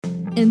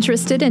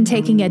Interested in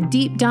taking a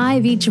deep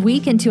dive each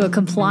week into a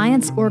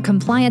compliance or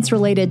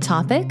compliance-related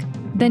topic?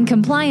 Then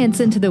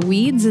Compliance Into the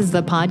Weeds is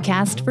the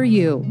podcast for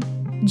you.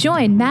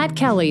 Join Matt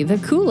Kelly, the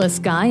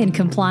coolest guy in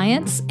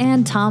compliance,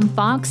 and Tom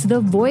Fox, the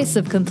voice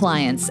of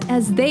compliance,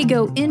 as they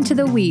go into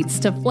the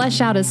weeds to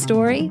flesh out a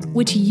story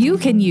which you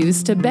can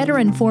use to better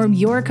inform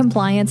your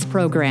compliance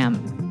program.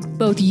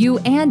 Both you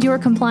and your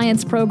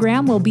compliance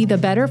program will be the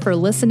better for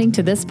listening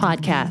to this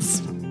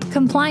podcast.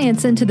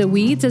 Compliance Into the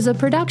Weeds is a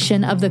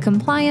production of the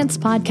Compliance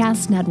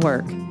Podcast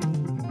Network.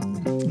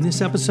 In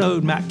this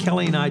episode, Matt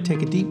Kelly and I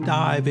take a deep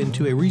dive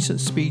into a recent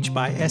speech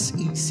by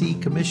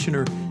SEC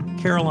Commissioner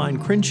Caroline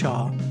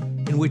Crenshaw,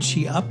 in which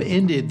she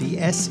upended the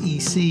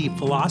SEC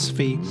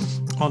philosophy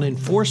on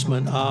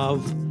enforcement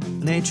of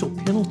financial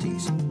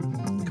penalties.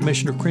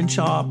 Commissioner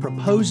Crenshaw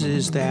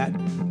proposes that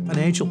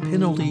financial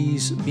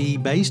penalties be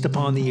based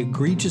upon the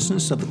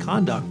egregiousness of the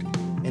conduct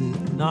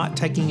and not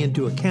taking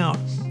into account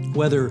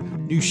whether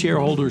new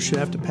shareholders should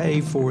have to pay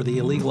for the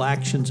illegal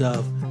actions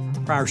of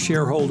prior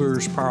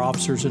shareholders, prior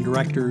officers and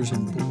directors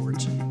and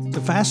boards. It's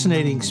a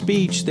fascinating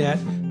speech that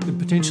could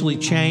potentially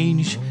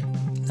change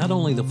not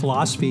only the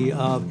philosophy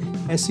of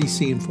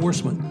SEC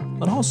enforcement,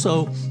 but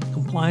also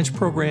compliance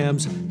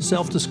programs,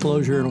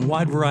 self-disclosure, and a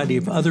wide variety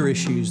of other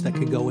issues that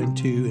could go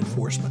into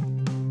enforcement.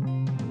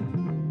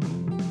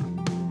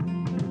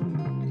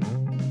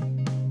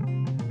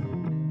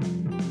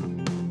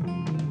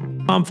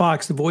 Tom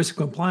Fox, the voice of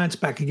compliance,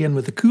 back again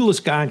with the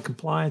coolest guy in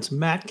compliance,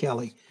 Matt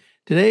Kelly.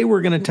 Today, we're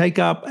going to take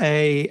up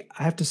I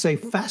have to say,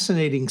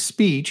 fascinating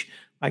speech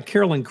by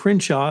Caroline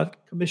Crenshaw,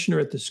 Commissioner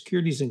at the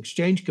Securities and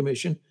Exchange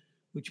Commission,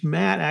 which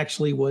Matt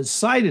actually was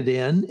cited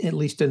in, at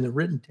least in the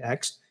written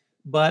text.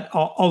 But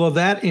although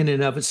that in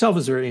and of itself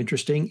is very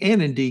interesting and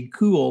indeed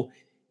cool,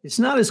 it's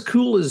not as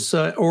cool as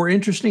or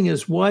interesting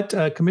as what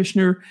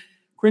Commissioner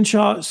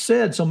Crenshaw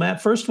said. So,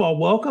 Matt, first of all,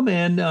 welcome.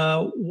 And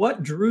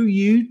what drew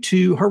you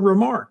to her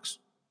remarks?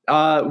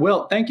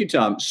 Well, thank you,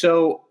 Tom.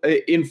 So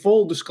in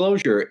full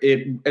disclosure,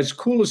 as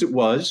cool as it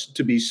was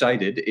to be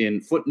cited in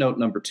footnote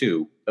number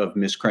 2 of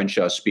Ms.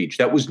 Crenshaw's speech,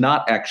 that was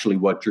not actually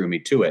what drew me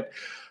to it.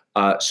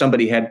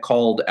 Somebody had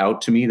called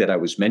out to me that I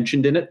was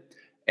mentioned in it.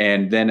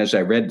 And then as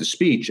I read the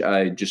speech,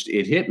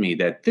 it hit me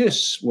that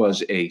this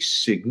was a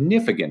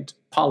significant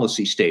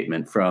policy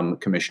statement from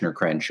Commissioner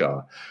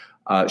Crenshaw.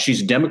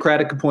 She's a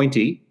Democratic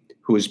appointee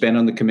who has been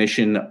on the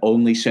commission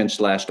only since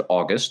last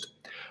August.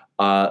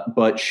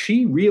 But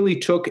she really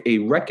took a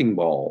wrecking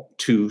ball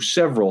to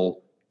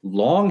several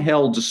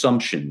long-held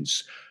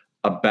assumptions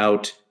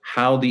about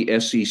how the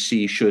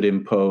SEC should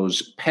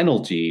impose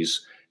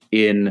penalties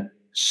in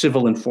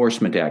civil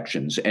enforcement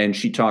actions. And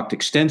she talked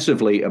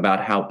extensively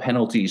about how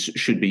penalties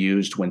should be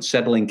used when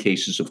settling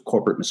cases of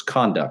corporate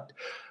misconduct.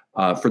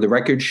 For the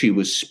record, she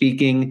was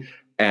speaking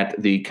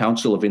at the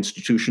Council of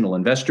Institutional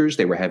Investors.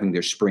 They were having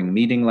their spring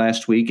meeting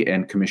last week,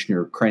 and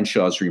Commissioner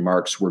Crenshaw's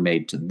remarks were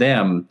made to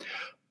them.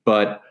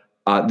 But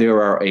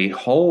there are a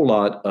whole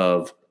lot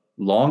of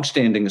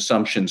longstanding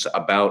assumptions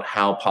about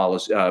how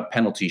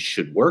penalties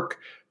should work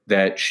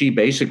that she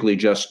basically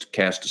just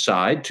cast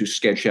aside to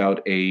sketch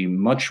out a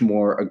much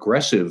more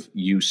aggressive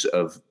use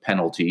of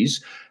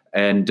penalties.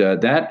 And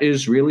that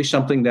is really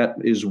something that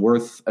is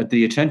worth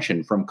the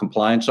attention from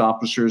compliance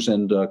officers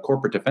and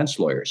corporate defense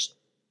lawyers.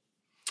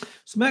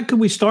 So, Matt, could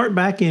we start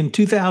back in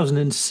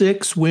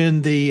 2006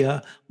 when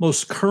the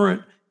most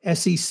current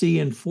SEC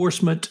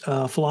enforcement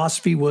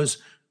philosophy was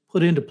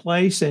put into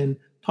place, and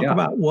talk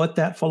about what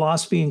that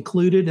philosophy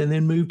included, and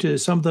then move to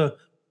some of the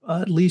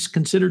at least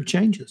considered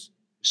changes?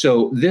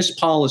 So this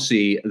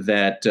policy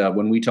that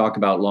when we talk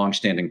about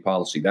longstanding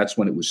policy, that's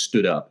when it was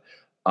stood up.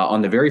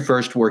 On the very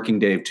first working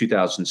day of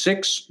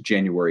 2006,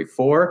 January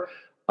 4,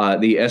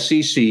 the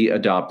SEC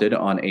adopted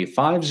on a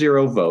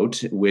 5-0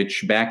 vote,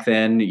 which back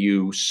then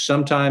you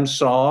sometimes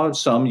saw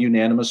some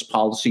unanimous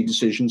policy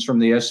decisions from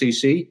the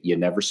SEC. You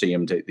never see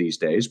them these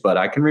days, but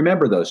I can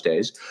remember those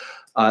days.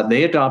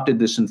 They adopted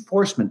this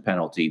enforcement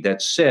penalty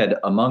that said,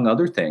 among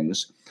other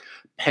things,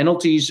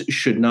 penalties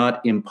should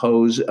not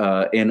impose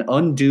an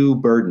undue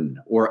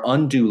burden or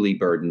unduly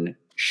burden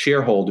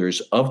shareholders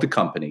of the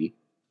company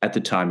at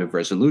the time of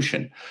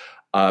resolution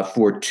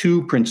for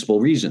two principal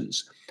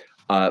reasons.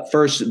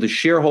 First, the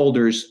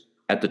shareholders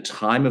at the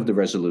time of the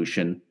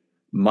resolution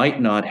might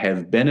not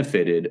have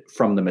benefited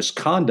from the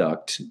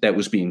misconduct that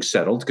was being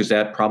settled, because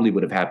that probably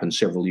would have happened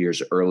several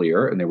years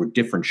earlier, and there were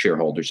different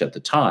shareholders at the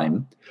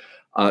time.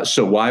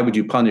 So why would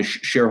you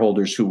punish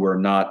shareholders who were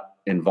not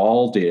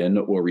involved in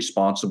or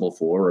responsible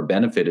for or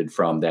benefited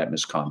from that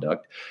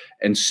misconduct?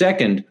 And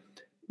second,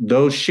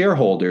 those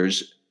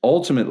shareholders,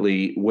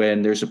 ultimately,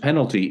 when there's a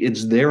penalty,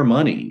 it's their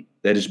money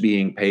that is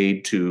being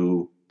paid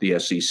to the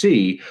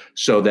SEC.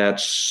 So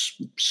that's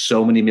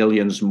so many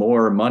millions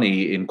more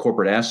money in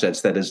corporate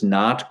assets that is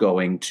not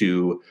going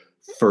to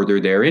further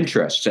their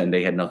interests, and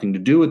they had nothing to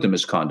do with the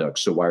misconduct.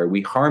 So why are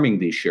we harming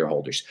these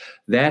shareholders?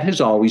 That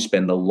has always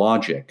been the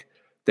logic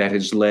that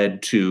has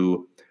led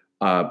to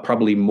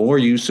probably more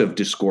use of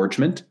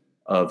disgorgement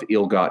of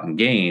ill-gotten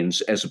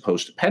gains as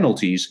opposed to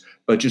penalties,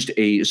 but just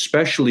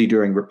especially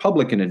during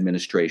Republican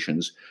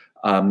administrations,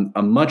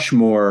 a much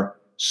more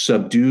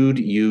subdued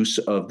use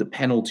of the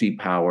penalty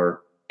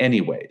power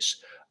anyways.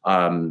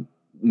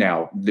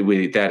 Now,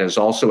 that has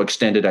also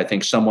extended, I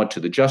think, somewhat to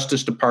the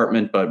Justice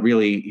Department, but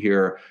really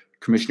here,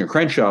 Commissioner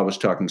Crenshaw was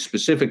talking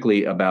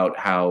specifically about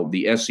how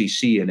the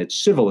SEC and its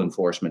civil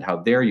enforcement, how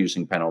they're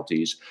using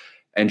penalties.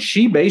 And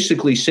she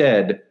basically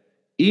said,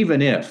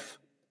 even if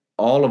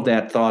all of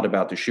that thought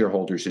about the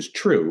shareholders is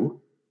true,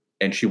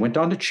 and she went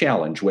on to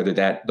challenge whether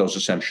those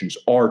assumptions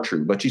are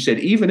true, but she said,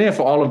 even if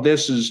all of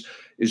this is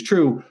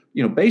true,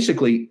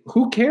 basically,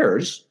 who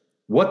cares?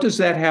 What does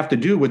that have to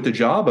do with the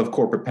job of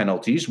corporate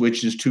penalties,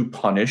 which is to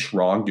punish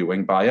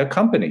wrongdoing by a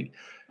company?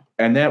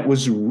 And that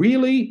was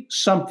really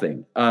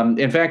something.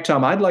 In fact,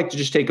 Tom, I'd like to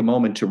just take a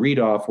moment to read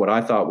off what I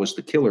thought was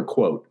the killer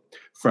quote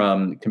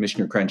from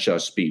Commissioner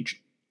Crenshaw's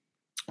speech,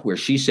 where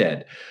she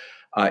said,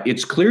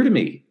 "It's clear to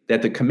me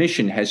that the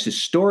commission has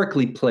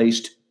historically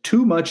placed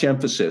too much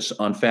emphasis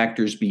on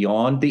factors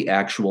beyond the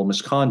actual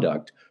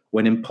misconduct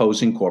when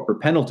imposing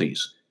corporate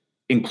penalties,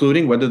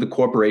 including whether the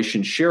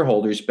corporation's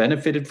shareholders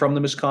benefited from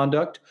the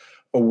misconduct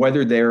or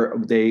whether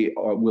they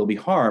will be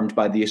harmed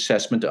by the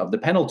assessment of the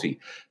penalty.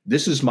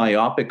 This is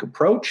myopic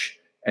approach,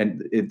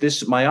 and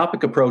this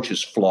myopic approach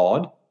is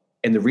flawed,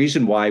 and the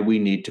reason why we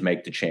need to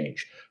make the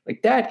change."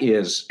 Like, that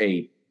is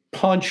a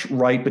punch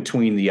right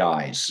between the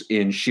eyes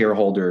in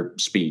shareholder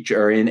speech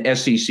or in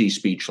SEC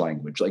speech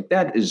language. Like,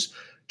 that is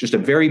just a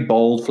very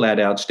bold,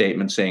 flat-out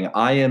statement saying,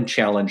 I am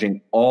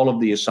challenging all of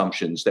the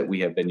assumptions that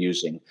we have been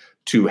using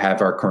to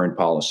have our current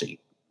policy.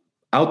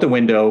 Out the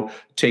window,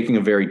 taking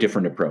a very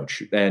different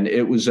approach. And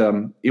it was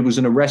an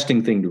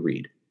arresting thing to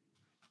read.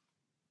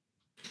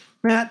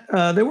 Matt,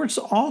 there was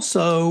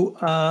also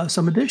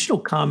some additional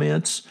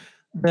comments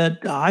that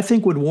I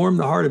think would warm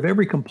the heart of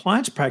every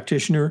compliance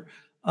practitioner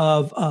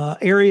of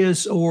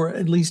areas or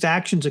at least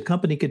actions a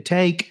company could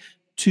take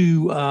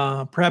to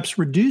perhaps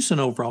reduce an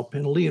overall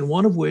penalty, and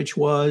one of which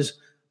was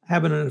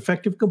having an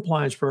effective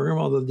compliance program,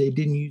 although they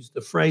didn't use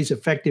the phrase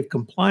effective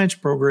compliance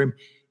program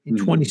in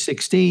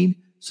 2016,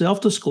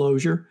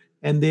 self-disclosure,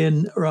 and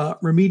then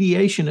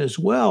remediation as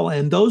well.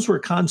 And those were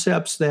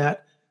concepts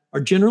that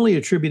are generally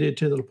attributed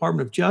to the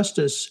Department of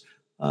Justice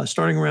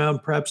starting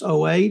around perhaps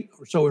 2008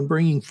 or so and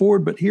bringing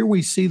forward. But here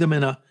we see them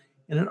in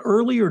an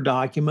earlier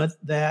document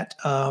that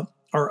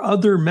are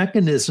other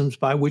mechanisms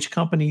by which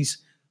companies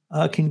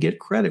can get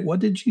credit. What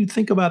did you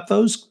think about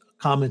those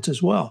comments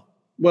as well?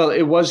 Well,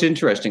 it was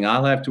interesting.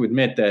 I'll have to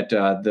admit that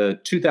the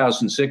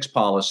 2006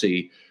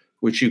 policy,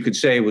 which you could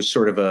say was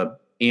sort of a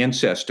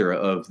ancestor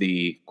of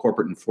the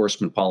corporate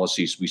enforcement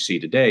policies we see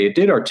today, it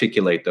did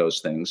articulate those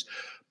things.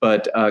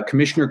 But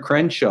Commissioner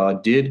Crenshaw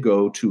did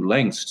go to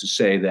lengths to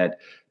say that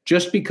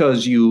just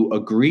because you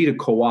agree to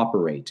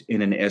cooperate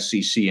in an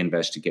SEC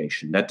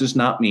investigation, that does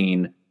not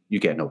mean you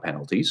get no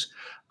penalties.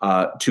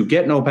 To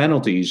get no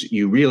penalties,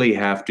 you really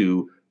have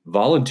to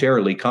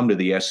voluntarily come to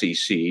the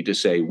SEC to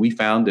say, we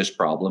found this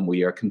problem,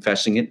 we are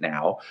confessing it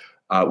now,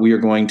 we are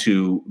going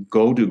to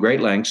go to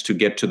great lengths to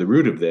get to the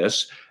root of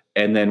this,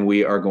 and then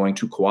we are going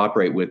to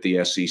cooperate with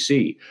the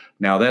SEC.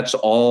 Now, that's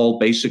all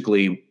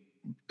basically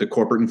the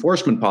corporate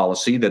enforcement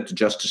policy that the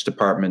Justice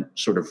Department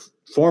sort of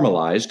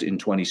formalized in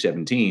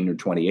 2017 or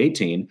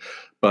 2018.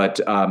 But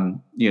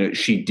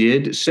she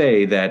did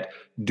say that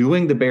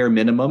doing the bare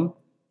minimum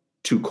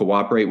to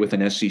cooperate with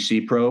an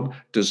SEC probe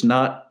does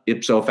not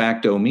ipso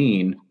facto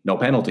mean no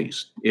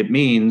penalties. It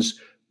means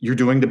you're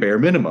doing the bare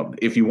minimum.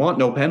 If you want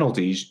no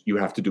penalties, you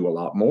have to do a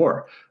lot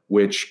more,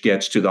 which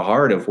gets to the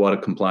heart of what a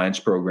compliance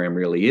program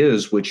really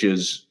is, which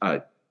is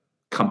a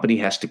company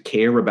has to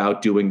care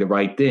about doing the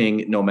right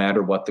thing no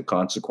matter what the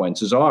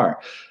consequences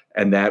are.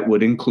 And that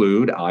would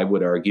include, I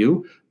would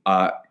argue,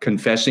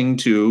 confessing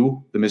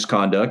to the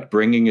misconduct,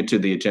 bringing it to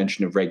the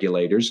attention of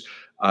regulators,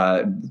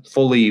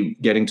 fully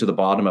getting to the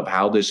bottom of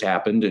how this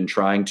happened and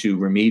trying to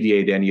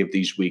remediate any of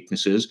these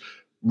weaknesses,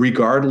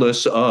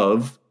 regardless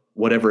of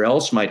whatever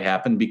else might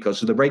happen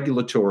because of the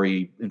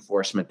regulatory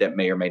enforcement that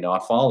may or may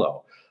not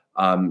follow.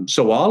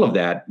 So all of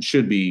that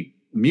should be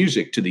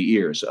music to the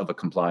ears of a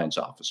compliance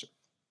officer.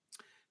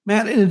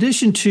 Matt, in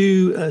addition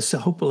to, so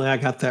hopefully I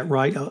got that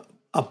right,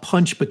 a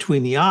punch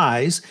between the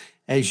eyes,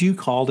 as you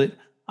called it,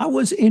 I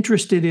was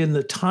interested in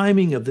the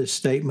timing of this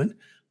statement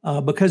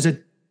because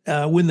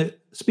when the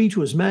speech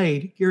was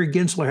made, Gary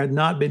Gensler had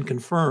not been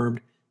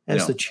confirmed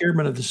as the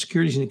chairman of the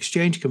Securities and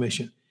Exchange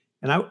Commission.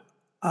 And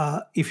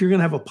if you're going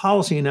to have a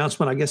policy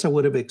announcement, I guess I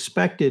would have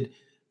expected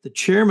the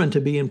chairman to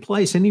be in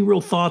place. Any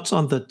real thoughts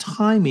on the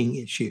timing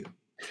issue?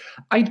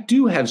 I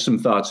do have some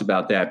thoughts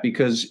about that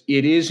because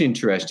it is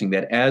interesting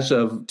that as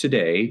of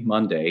today,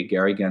 Monday,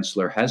 Gary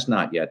Gensler has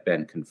not yet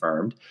been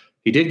confirmed.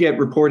 He did get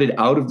reported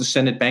out of the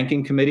Senate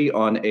Banking Committee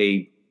on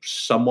a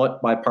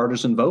somewhat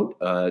bipartisan vote.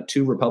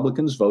 2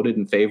 Republicans voted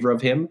in favor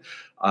of him.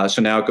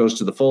 So now it goes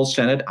to the full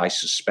Senate. I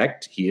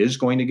suspect he is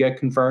going to get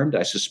confirmed.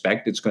 I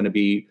suspect it's going to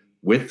be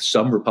with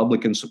some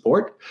Republican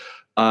support.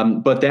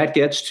 But that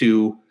gets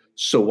to,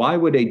 so why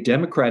would a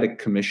Democratic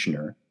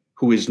commissioner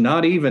who is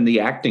not even the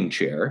acting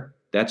chair.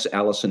 That's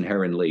Allison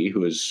Herron Lee,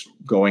 who is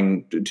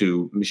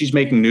she's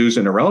making news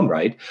in her own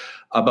right.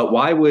 But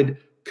why would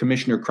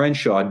Commissioner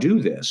Crenshaw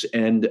do this?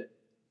 And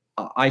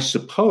I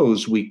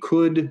suppose we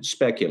could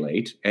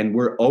speculate, and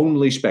we're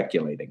only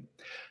speculating,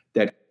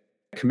 that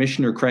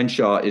Commissioner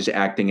Crenshaw is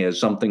acting as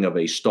something of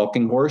a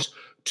stalking horse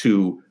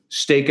to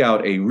stake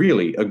out a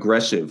really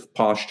aggressive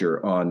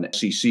posture on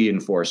SEC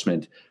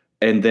enforcement.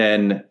 And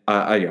then,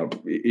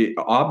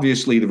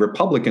 obviously, the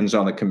Republicans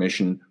on the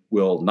commission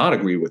will not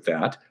agree with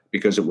that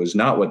because it was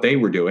not what they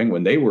were doing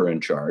when they were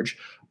in charge.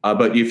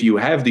 But if you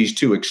have these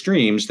two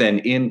extremes, then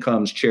in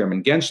comes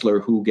Chairman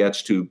Gensler, who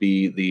gets to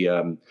be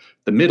the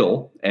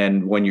middle.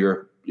 And when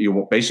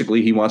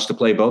basically, he wants to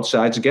play both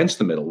sides against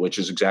the middle, which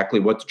is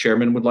exactly what the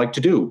chairman would like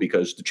to do,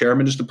 because the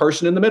chairman is the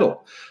person in the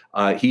middle.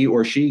 He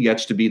or she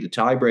gets to be the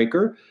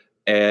tiebreaker.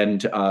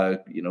 And,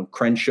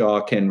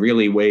 Crenshaw can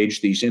really wage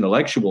these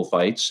intellectual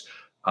fights.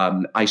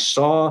 I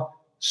saw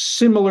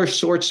similar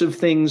sorts of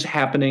things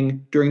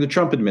happening during the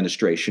Trump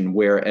administration,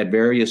 where at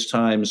various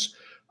times,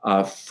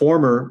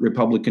 former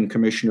Republican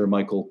Commissioner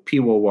Michael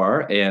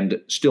Piwowar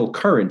and still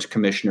current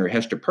Commissioner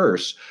Hester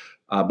Peirce,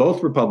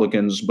 both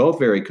Republicans, both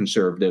very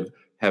conservative,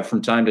 have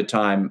from time to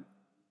time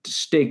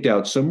staked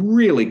out some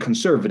really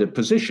conservative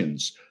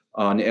positions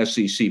on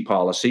SEC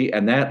policy.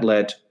 And that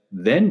let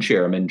then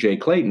Chairman Jay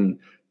Clayton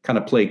kind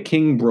of play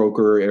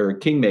kingmaker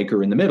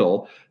in the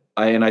middle.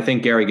 And I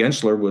think Gary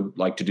Gensler would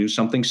like to do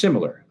something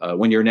similar.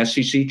 When you're an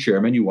SEC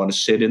chairman, you want to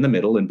sit in the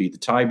middle and be the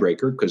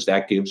tiebreaker because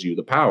that gives you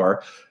the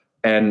power.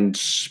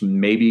 And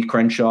maybe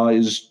Crenshaw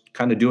is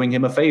kind of doing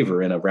him a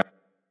favor in a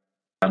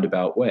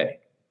roundabout way.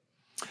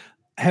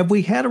 Have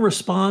we had a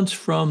response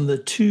from the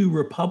two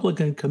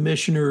Republican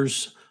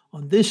commissioners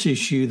on this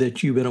issue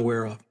that you've been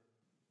aware of?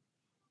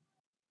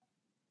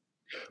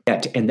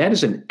 Yeah, and that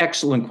is an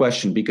excellent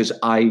question, because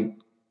I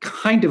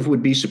kind of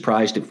would be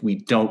surprised if we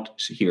don't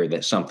hear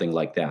that something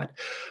like that.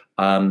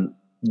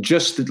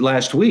 Just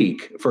last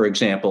week, for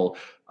example,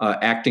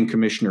 Acting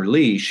Commissioner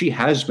Lee, she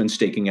has been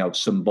staking out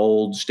some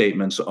bold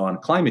statements on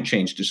climate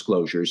change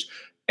disclosures,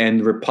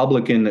 and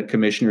Republican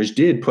commissioners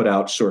did put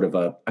out sort of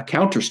a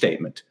counter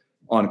statement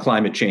on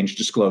climate change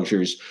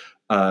disclosures,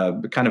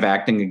 kind of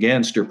acting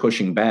against or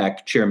pushing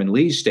back Chairman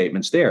Lee's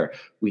statements there.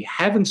 We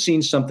haven't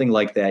seen something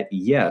like that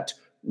yet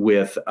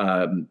with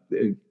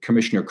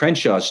Commissioner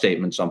Crenshaw's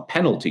statements on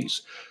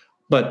penalties.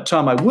 But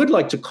Tom, I would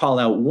like to call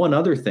out one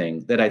other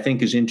thing that I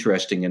think is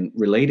interesting and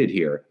related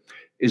here,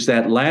 is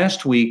that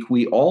last week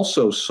we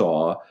also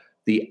saw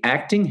the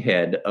acting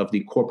head of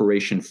the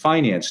Corporation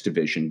Finance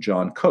Division,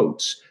 John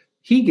Coates.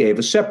 He gave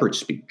a separate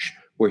speech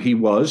where he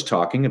was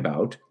talking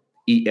about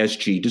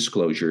ESG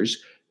disclosures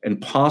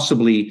and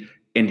possibly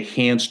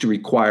enhanced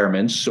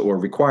requirements or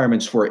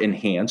requirements for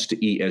enhanced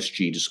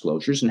ESG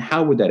disclosures, and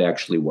how would that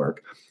actually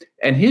work?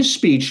 And his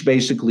speech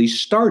basically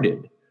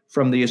started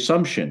from the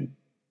assumption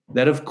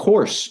that, of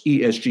course,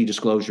 ESG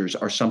disclosures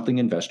are something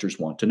investors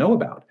want to know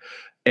about.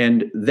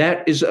 And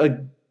that is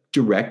a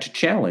direct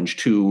challenge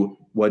to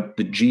what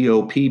the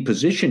GOP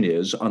position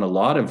is on a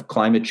lot of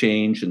climate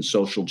change and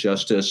social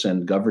justice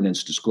and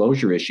governance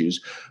disclosure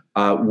issues,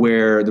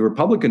 where the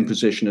Republican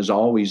position has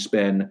always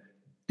been,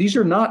 these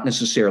are not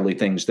necessarily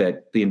things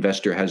that the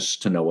investor has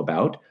to know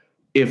about.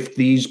 If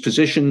these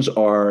positions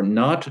are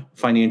not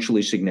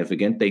financially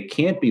significant, they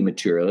can't be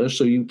material,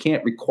 so you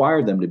can't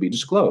require them to be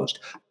disclosed.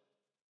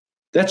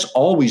 That's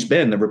always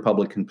been the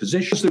Republican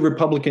position. It's the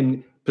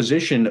Republican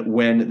position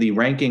when the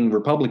ranking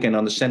Republican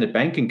on the Senate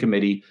Banking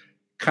Committee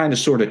kind of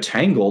sort of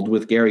tangled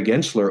with Gary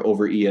Gensler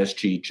over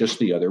ESG just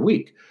the other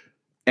week.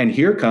 And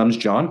here comes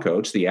John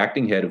Coates, the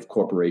acting head of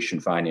Corporation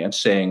Finance,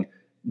 saying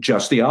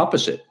just the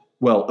opposite.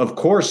 Well, of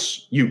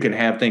course, you can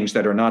have things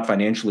that are not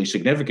financially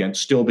significant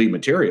still be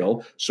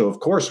material. So, of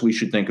course, we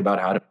should think about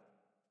how to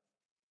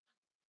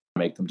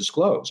make them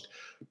disclosed.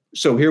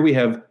 So here we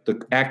have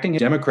the acting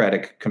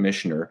Democratic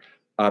commissioner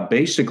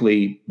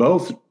basically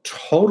both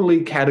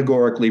totally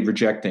categorically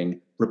rejecting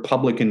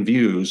Republican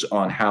views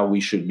on how we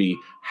should be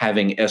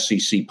having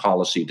SEC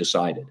policy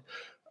decided.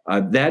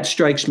 That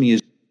strikes me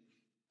as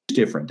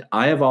different.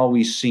 I have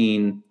always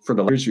seen for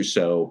the years or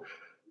so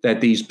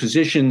that these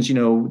positions,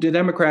 the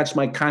Democrats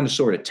might kind of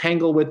sort of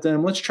tangle with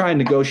them. Let's try and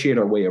negotiate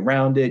our way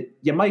around it.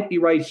 You might be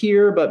right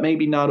here, but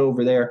maybe not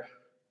over there.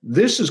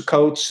 This is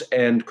Coates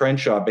and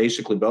Crenshaw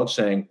basically both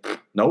saying,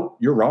 nope,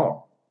 you're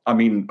wrong. I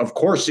mean, of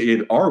course,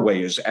 our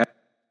way is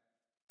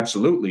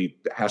absolutely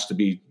has to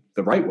be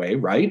the right way,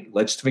 right?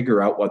 Let's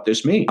figure out what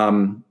this means.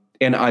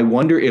 And I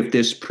wonder if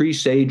this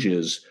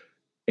presages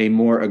a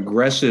more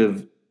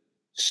aggressive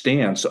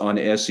stance on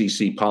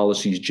SEC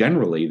policies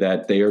generally,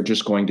 that they are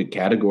just going to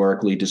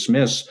categorically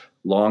dismiss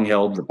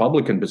long-held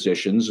Republican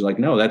positions. Like,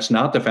 no, that's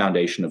not the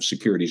foundation of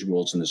securities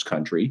rules in this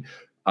country.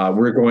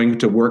 We're going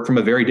to work from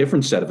a very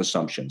different set of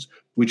assumptions,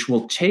 which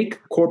will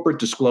take corporate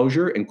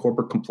disclosure and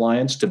corporate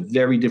compliance to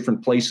very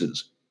different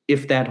places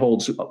if that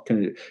holds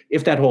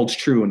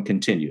true and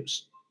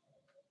continues.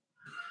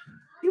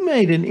 You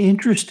made an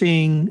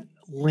interesting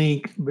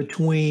link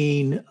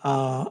between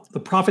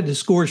the profit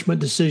disgorgement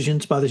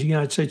decisions by the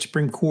United States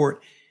Supreme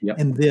Court Yep.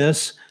 and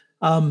this.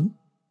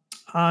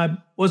 I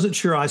wasn't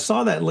sure I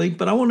saw that link,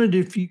 but I wondered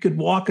if you could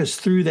walk us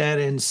through that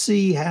and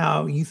see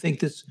how you think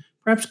this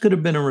perhaps could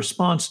have been a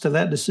response to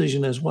that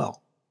decision as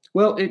well.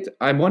 Well,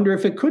 I wonder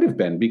if it could have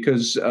been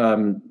because,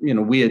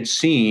 we had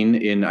seen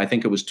in, I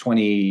think it was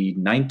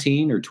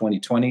 2019 or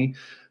 2020,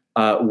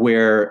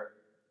 where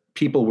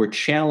people were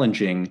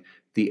challenging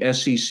the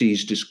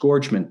SEC's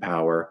disgorgement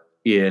power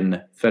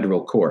in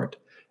federal court.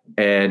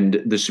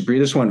 And this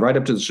went right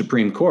up to the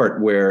Supreme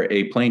Court, where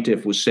a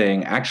plaintiff was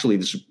saying, actually,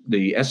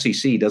 the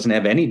SEC doesn't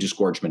have any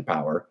disgorgement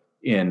power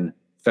in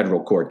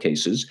federal court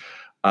cases.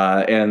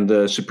 And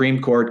the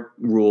Supreme Court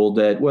ruled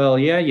that, well,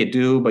 yeah, you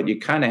do, but you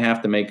kind of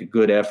have to make a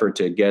good effort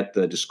to get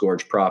the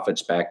disgorged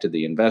profits back to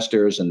the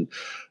investors. And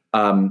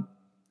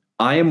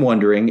I am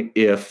wondering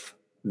if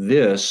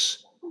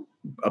this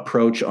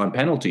approach on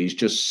penalties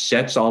just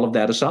sets all of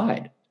that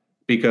aside,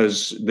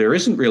 because there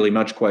isn't really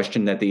much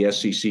question that the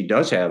SEC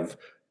does have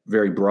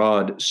very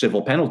broad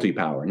civil penalty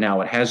power.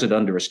 Now, it has it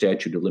under a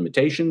statute of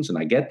limitations, and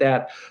I get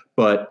that.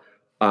 But,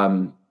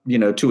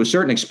 to a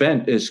certain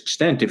extent,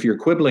 if you're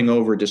quibbling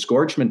over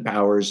disgorgement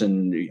powers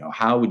and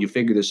how would you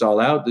figure this all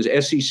out,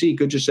 the SEC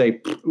could just say,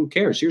 who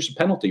cares? Here's a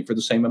penalty for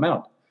the same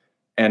amount.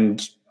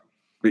 And,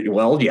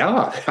 well,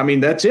 yeah, I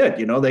mean, that's it.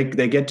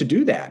 They get to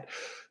do that.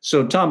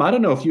 So, Tom, I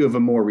don't know if you have a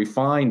more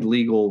refined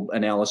legal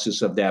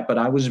analysis of that, but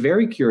I was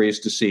very curious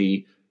to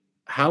see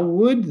how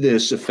would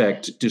this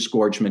affect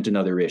disgorgement and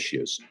other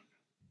issues?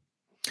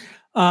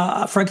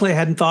 Frankly, I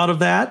hadn't thought of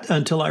that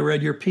until I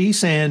read your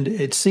piece, and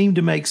it seemed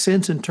to make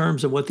sense in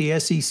terms of what the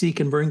SEC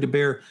can bring to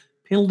bear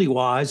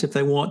penalty-wise if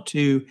they want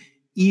to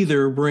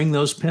either bring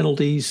those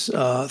penalties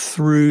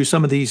through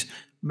some of these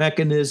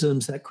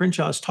mechanisms that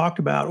Crenshaw's talked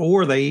about,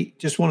 or they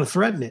just want to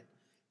threaten it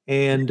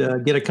and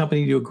get a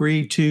company to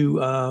agree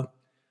to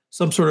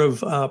some sort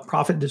of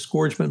profit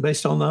disgorgement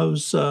based on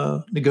those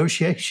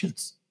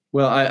negotiations.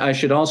 Well, I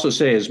should also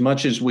say, as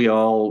much as we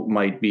all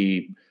might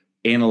be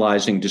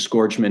analyzing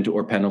disgorgement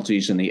or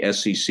penalties in the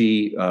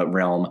SEC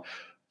realm,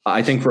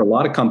 I think for a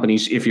lot of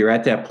companies, if you're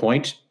at that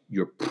point,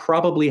 you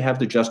probably have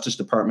the Justice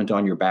Department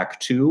on your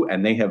back too,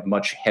 and they have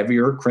much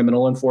heavier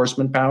criminal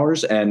enforcement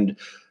powers. And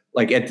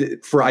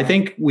I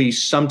think we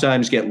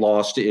sometimes get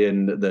lost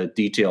in the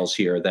details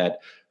here that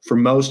for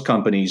most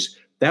companies,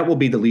 that will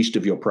be the least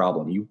of your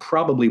problem. You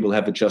probably will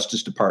have a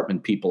Justice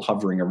Department people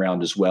hovering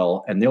around as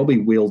well, and they'll be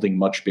wielding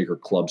much bigger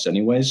clubs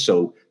anyways,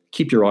 so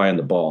keep your eye on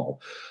the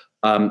ball.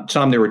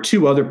 Tom, there were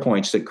two other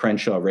points that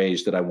Crenshaw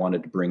raised that I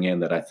wanted to bring in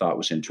that I thought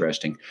was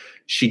interesting.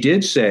 She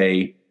did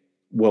say,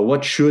 well,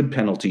 what should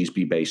penalties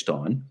be based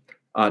on?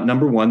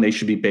 Number one, they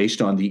should be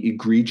based on the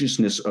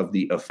egregiousness of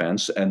the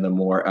offense, and the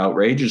more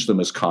outrageous the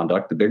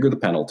misconduct, the bigger the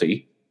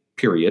penalty,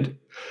 period.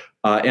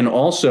 And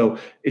also,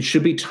 it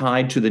should be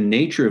tied to the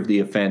nature of the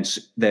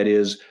offense. That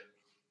is,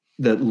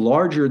 the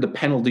larger the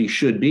penalty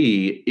should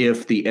be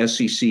if the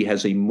SEC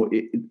has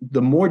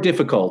the more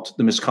difficult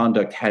the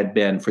misconduct had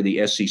been for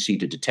the SEC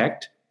to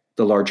detect,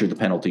 the larger the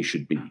penalty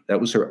should be. That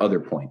was her other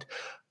point.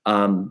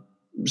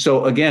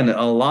 So again,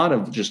 a lot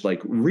of just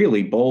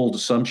really bold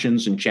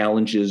assumptions and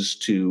challenges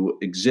to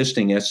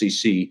existing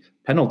SEC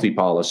penalty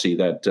policy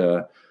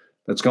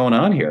that's going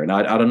on here. And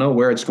I don't know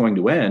where it's going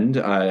to end.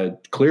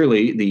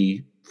 Clearly,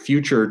 the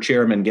future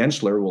Chairman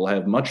Gensler will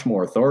have much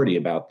more authority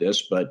about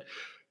this, but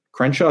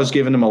Crenshaw's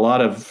given him a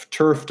lot of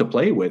turf to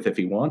play with if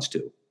he wants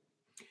to.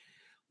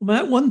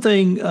 Matt, one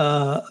thing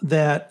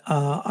that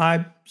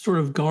I sort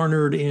of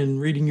garnered in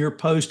reading your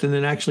post and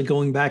then actually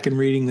going back and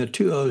reading the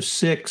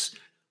 2006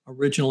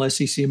 original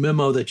SEC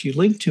memo that you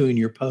linked to in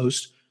your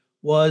post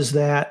was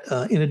that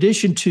in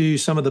addition to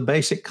some of the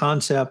basic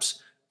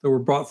concepts that were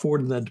brought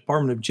forward in the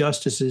Department of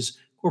Justice's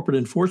corporate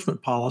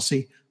enforcement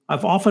policy,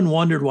 I've often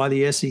wondered why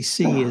the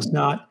SEC has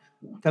not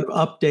kind of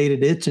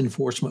updated its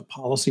enforcement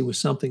policy with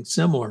something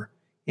similar.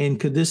 And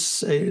could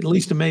this, at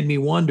least it made me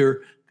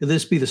wonder, could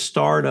this be the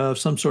start of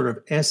some sort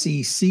of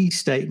SEC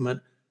statement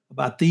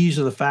about these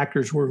are the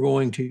factors we're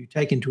going to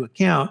take into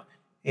account?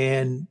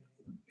 And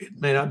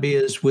it may not be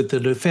as with the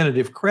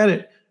definitive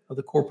credit of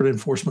the corporate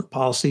enforcement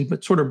policy,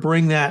 but sort of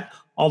bring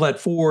all that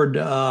forward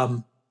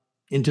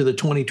into the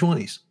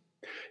 2020s.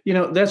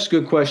 That's a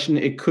good question.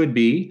 It could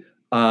be.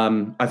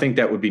 I think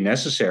that would be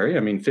necessary.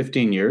 I mean,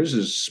 15 years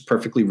is a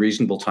perfectly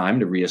reasonable time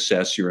to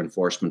reassess your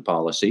enforcement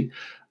policy.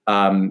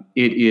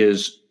 It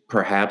is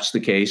perhaps the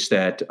case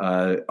that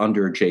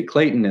under Jay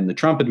Clayton and the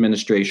Trump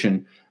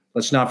administration,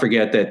 let's not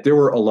forget that there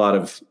were a lot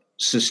of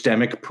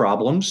systemic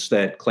problems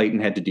that Clayton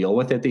had to deal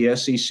with at the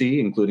SEC,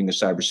 including a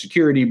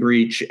cybersecurity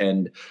breach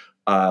and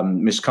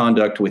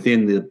misconduct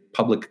within the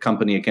Public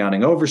Company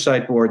Accounting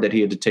Oversight Board that he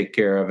had to take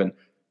care of. And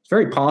it's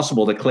very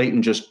possible that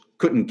Clayton just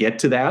couldn't get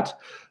to that.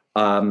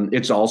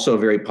 It's also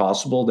very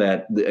possible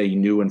that a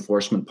new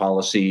enforcement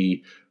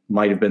policy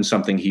might have been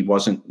something he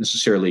wasn't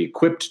necessarily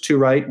equipped to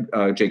write.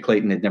 Jay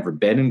Clayton had never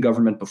been in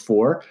government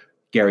before.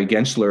 Gary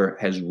Gensler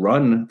has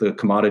run the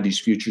Commodities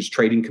Futures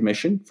Trading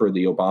Commission for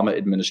the Obama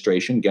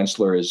administration.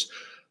 Gensler is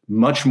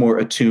much more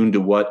attuned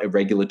to what a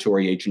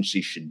regulatory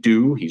agency should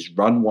do. He's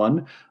run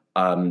one.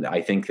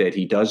 I think that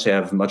he does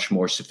have much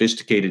more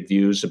sophisticated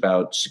views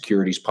about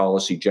securities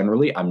policy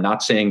generally. I'm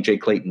not saying Jay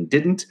Clayton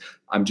didn't.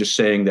 I'm just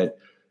saying that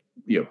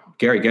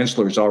Gary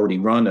Gensler has already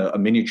run a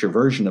miniature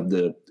version of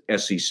the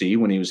SEC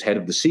when he was head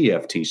of the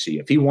CFTC.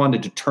 If he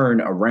wanted to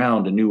turn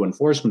around a new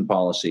enforcement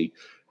policy,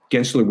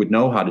 Gensler would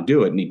know how to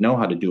do it, and he'd know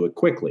how to do it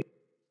quickly.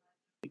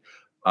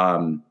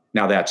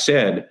 Now, that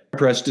said, I'm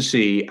impressed to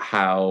see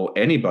how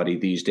anybody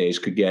these days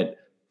could get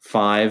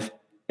 5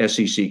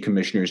 SEC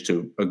commissioners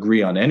to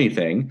agree on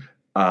anything.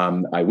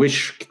 I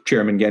wish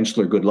Chairman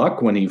Gensler good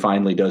luck when he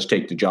finally does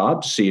take the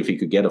job, to see if he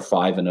could get a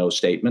 5-0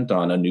 statement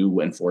on a new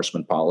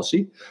enforcement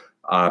policy.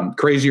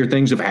 Crazier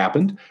things have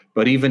happened,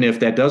 but even if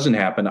that doesn't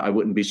happen, I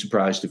wouldn't be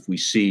surprised if we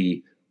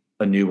see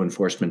a new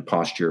enforcement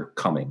posture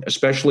coming,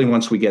 especially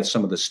once we get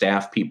some of the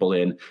staff people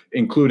in,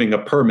 including a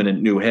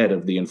permanent new head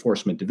of the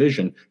enforcement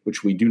division,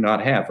 which we do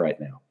not have right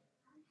now.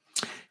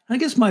 I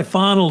guess my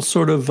final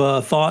sort of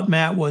thought,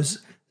 Matt,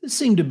 was this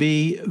seemed to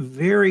be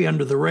very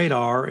under the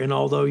radar. And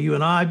although you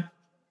and I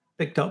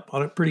picked up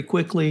on it pretty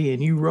quickly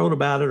and you wrote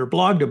about it or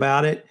blogged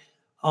about it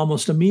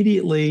almost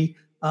immediately,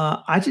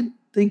 I didn't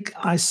think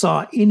I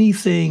saw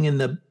anything in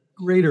the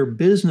greater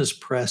business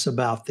press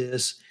about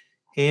this.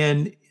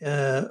 And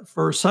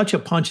for such a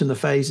punch in the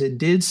face, it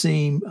did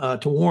seem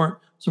to warrant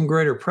some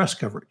greater press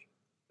coverage.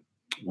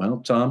 Well,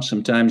 Tom,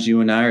 sometimes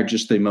you and I are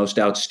just the most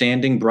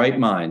outstanding bright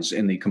minds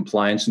in the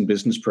compliance and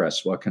business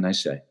press. What can I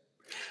say?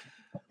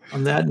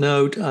 On that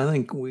note, I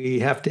think we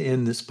have to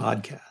end this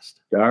podcast.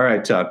 All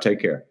right, Tom,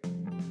 take care.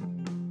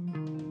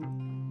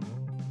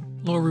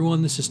 Hello,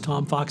 everyone. This is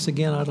Tom Fox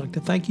again. I'd like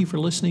to thank you for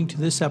listening to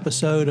this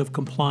episode of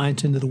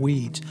Compliance Into the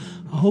Weeds.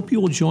 I hope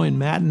you will join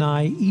Matt and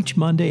I each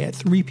Monday at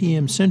 3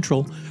 p.m.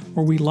 Central,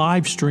 where we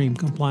live stream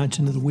Compliance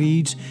Into the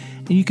Weeds,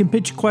 and you can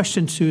pitch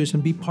questions to us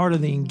and be part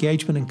of the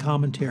engagement and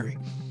commentary.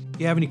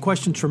 If you have any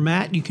questions for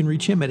Matt, you can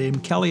reach him at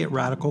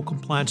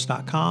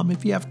mkelly@radicalcompliance.com.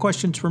 If you have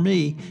questions for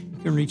me,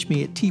 you can reach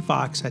me at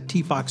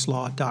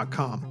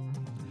tfox@tfoxlaw.com.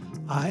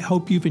 I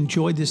hope you've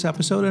enjoyed this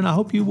episode, and I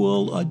hope you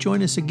will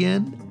join us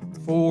again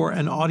for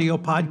an audio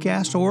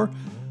podcast or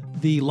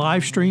the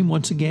live stream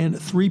once again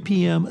at 3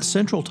 p.m.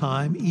 Central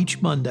Time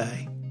each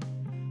Monday.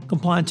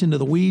 Compliance Into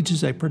the Weeds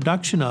is a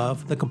production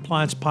of the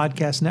Compliance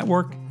Podcast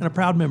Network and a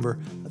proud member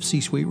of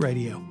C-Suite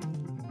Radio.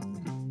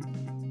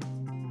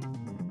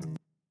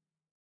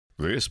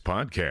 This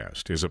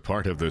podcast is a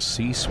part of the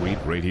C-Suite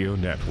Radio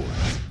Network.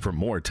 For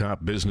more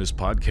top business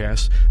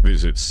podcasts,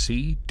 visit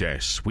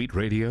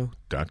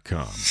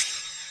c-suiteradio.com.